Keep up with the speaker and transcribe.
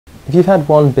If you've had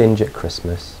one binge at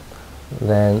Christmas,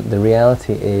 then the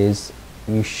reality is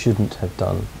you shouldn't have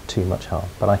done too much harm,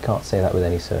 but I can't say that with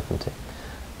any certainty.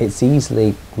 It's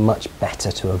easily much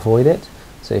better to avoid it,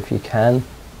 so if you can,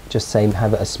 just say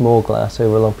have a small glass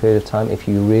over a long period of time. If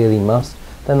you really must,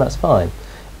 then that's fine.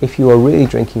 If you are really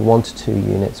drinking 1 to 2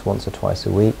 units once or twice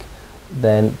a week,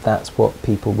 then that's what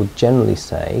people would generally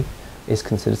say is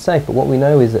considered safe. But what we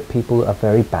know is that people are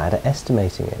very bad at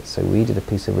estimating it. So we did a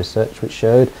piece of research which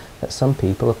showed that some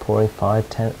people are pouring 5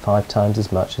 times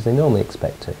as much as they normally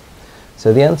expect to.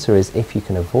 So the answer is, if you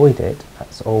can avoid it,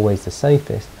 that's always the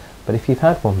safest. But if you've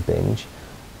had one binge,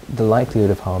 the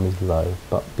likelihood of harm is low.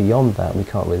 But beyond that, we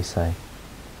can't really say.